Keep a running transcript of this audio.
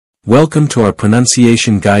Welcome to our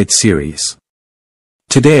pronunciation guide series.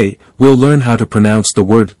 Today, we'll learn how to pronounce the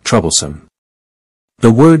word troublesome.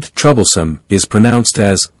 The word troublesome is pronounced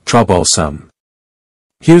as troublesome.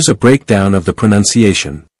 Here's a breakdown of the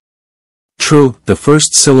pronunciation. Tru, the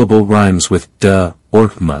first syllable rhymes with d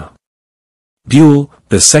or m. Bule,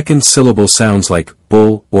 the second syllable sounds like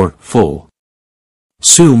bull or full.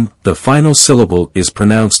 Sum, the final syllable is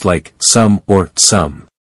pronounced like some or some.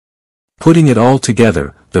 Putting it all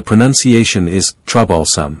together, the pronunciation is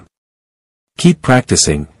troublesome. Keep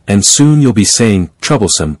practicing, and soon you'll be saying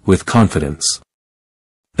troublesome with confidence.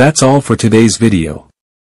 That's all for today's video.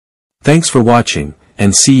 Thanks for watching,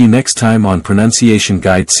 and see you next time on Pronunciation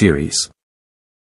Guide series.